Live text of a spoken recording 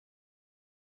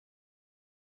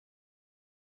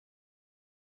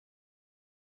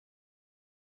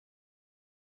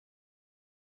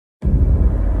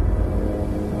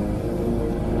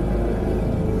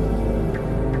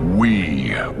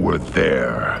were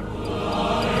there.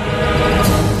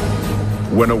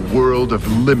 When a world of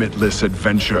limitless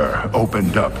adventure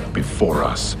opened up before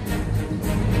us,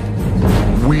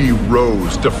 we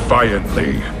rose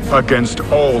defiantly against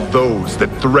all those that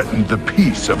threatened the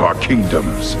peace of our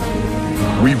kingdoms.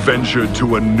 We ventured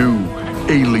to a new,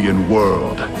 alien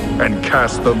world and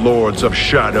cast the Lords of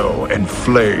Shadow and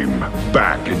Flame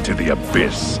back into the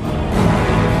abyss.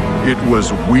 It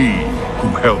was we who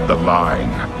held the line,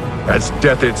 as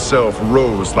death itself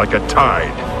rose like a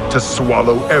tide to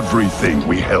swallow everything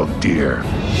we held dear.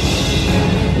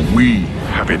 We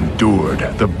have endured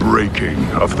the breaking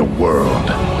of the world,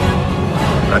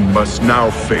 and must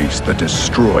now face the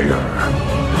Destroyer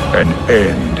and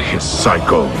end his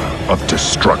cycle of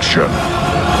destruction.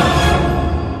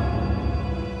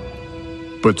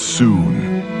 But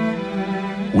soon,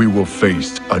 we will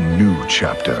face a new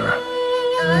chapter.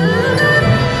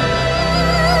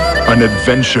 An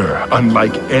adventure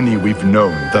unlike any we've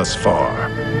known thus far.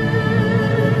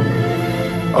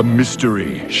 A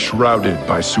mystery shrouded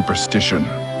by superstition.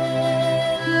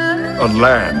 A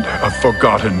land of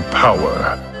forgotten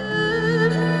power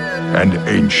and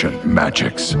ancient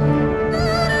magics.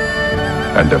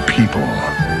 And a people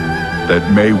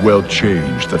that may well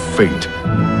change the fate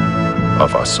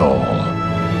of us all.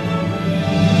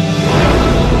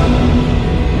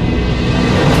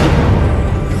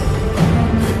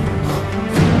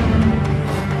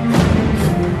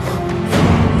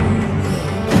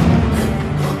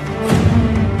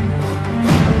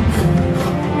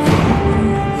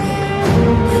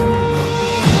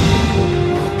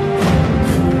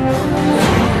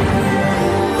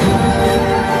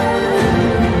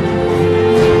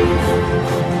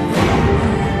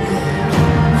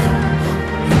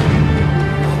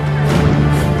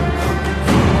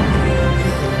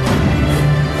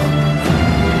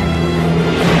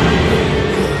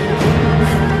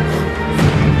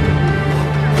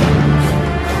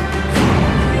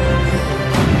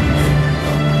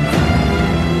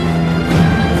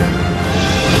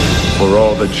 For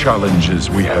all the challenges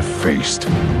we have faced,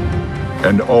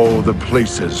 and all the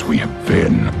places we have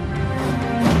been,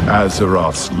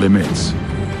 Azeroth's limits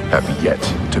have yet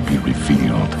to be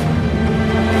revealed.